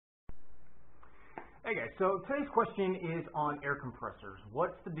Hey guys, so today's question is on air compressors.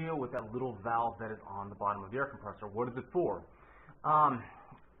 What's the deal with that little valve that is on the bottom of the air compressor? What is it for?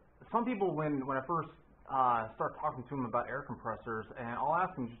 Some people, when I first start talking to them about air compressors, and I'll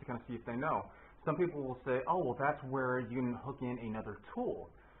ask them just to kind of see if they know. Some people will say, oh, well, that's where you can hook in another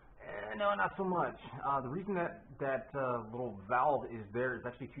tool. No, not so much. The reason that little valve is there is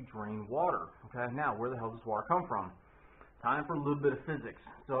actually to drain water. Okay, now where the hell does water come from? Time for a little bit of physics.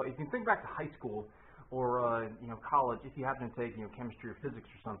 So if you think back to high school or college, if you happen to take chemistry or physics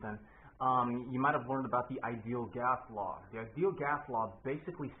or something, you might have learned about the ideal gas law. The ideal gas law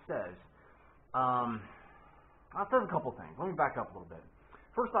basically says, it says a couple things. Let me back up a little bit.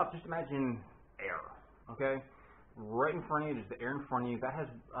 First off, just imagine air. Okay, right in front of you, there's the air in front of you that has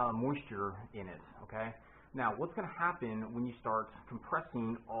moisture in it. Okay. Now, what's going to happen when you start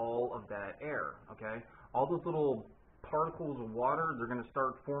compressing all of that air? Okay, all those little particles of water, they're going to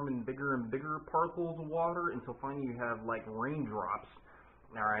start forming bigger and bigger particles of water until finally you have like raindrops,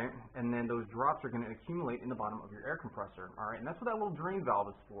 all right? And then those drops are going to accumulate in the bottom of your air compressor, all right? And that's what that little drain valve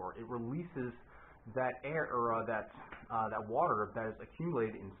is for. It releases that air or that water that is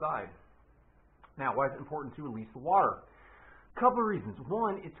accumulated inside. Now, why is it important to release the water? Couple of reasons.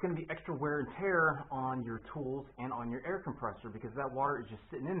 One, it's going to be extra wear and tear on your tools and on your air compressor because that water is just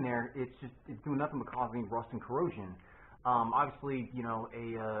sitting in there. It's doing nothing but causing rust and corrosion. Obviously,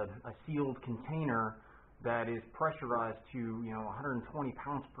 a sealed container that is pressurized to 120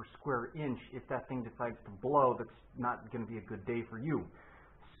 pounds per square inch. If that thing decides to blow, that's not going to be a good day for you.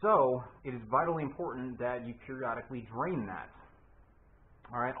 So it is vitally important that you periodically drain that.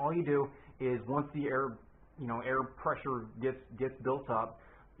 All right. All you do is once the air pressure gets built up,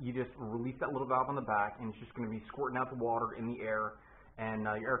 you just release that little valve on the back, and it's just going to be squirting out the water in the air. And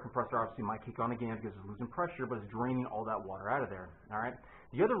your air compressor obviously might kick on again because it's losing pressure, but it's draining all that water out of there. All right.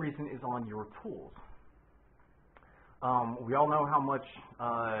 The other reason is on your tools. We all know how much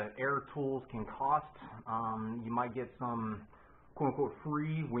air tools can cost. You might get some quote-unquote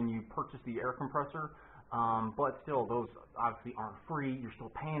free when you purchase the air compressor. But still, those obviously aren't free. You're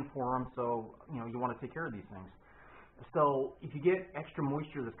still paying for them, so you want to take care of these things. So if you get extra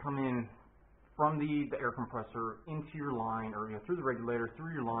moisture that's coming from the air compressor into your line, or through the regulator,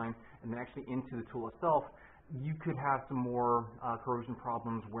 through your line, and then actually into the tool itself, you could have some more corrosion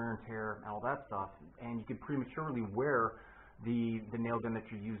problems, wear and tear, and all that stuff. And you could prematurely wear the nail gun that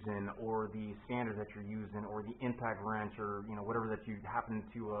you're using, or the sander that you're using, or the impact wrench, or whatever that you happen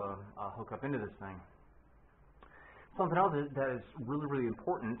to hook up into this thing. Something else that is really, really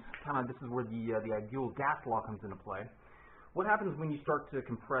important, this is where the ideal gas law comes into play. What happens when you start to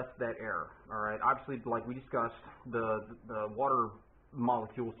compress that air? All right, obviously, like we discussed, the water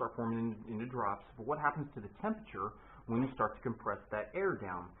molecules start forming into drops. But what happens to the temperature when you start to compress that air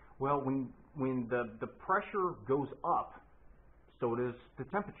down? Well, when the pressure goes up, so does the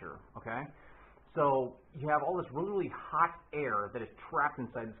temperature. Okay. So you have all this really, really hot air that is trapped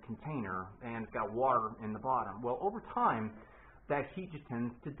inside this container, and it's got water in the bottom. Well, over time, that heat just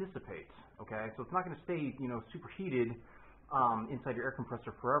tends to dissipate. Okay, so it's not going to stay, super heated inside your air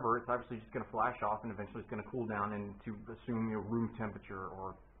compressor forever. It's obviously just going to flash off, and eventually it's going to cool down into assume your room temperature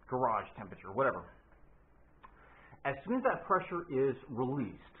or garage temperature, whatever. As soon as that pressure is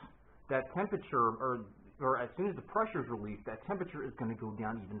released, that temperature, or as soon as the pressure is released, that temperature is going to go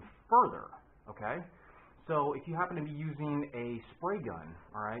down even further. Okay, so if you happen to be using a spray gun,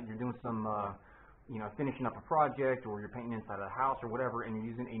 all right, you're doing some, finishing up a project, or you're painting inside of the house or whatever, and you're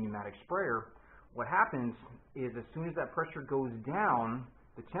using a pneumatic sprayer, what happens is as soon as that pressure goes down,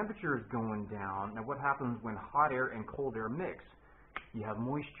 the temperature is going down. Now, what happens when hot air and cold air mix? You have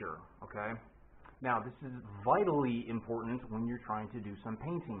moisture. Okay, now this is vitally important when you're trying to do some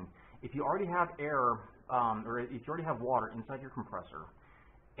painting. If you already have air, or if you already have water inside your compressor,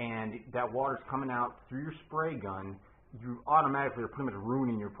 and that water's coming out through your spray gun, you automatically are pretty much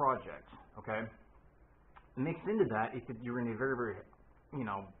ruining your project, okay? Mixed into that, if you're in a very, very,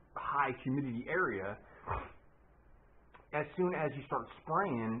 high humidity area, as soon as you start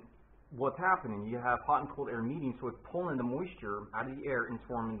spraying, what's happening? You have hot and cold air meeting, so it's pulling the moisture out of the air and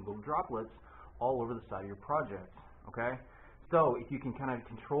forming little droplets all over the side of your project, okay? So if you can kind of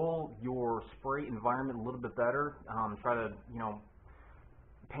control your spray environment a little bit better, try to,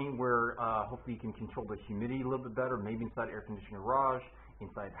 paint where hopefully you can control the humidity a little bit better, maybe inside an air conditioned garage,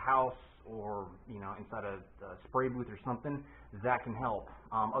 inside the house, or inside a spray booth or something. That can help.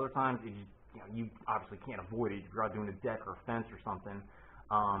 Other times you obviously can't avoid it. If you're out doing a deck or a fence or something,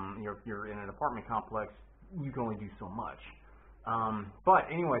 if you're in an apartment complex, you can only do so much. But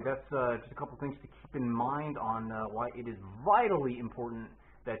anyway, that's just a couple things to keep in mind on why it is vitally important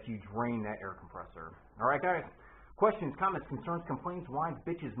that you drain that air compressor. All right, guys. Questions, comments, concerns, complaints, whines,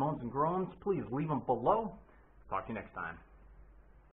 bitches, moans, and groans, please leave them below. Talk to you next time.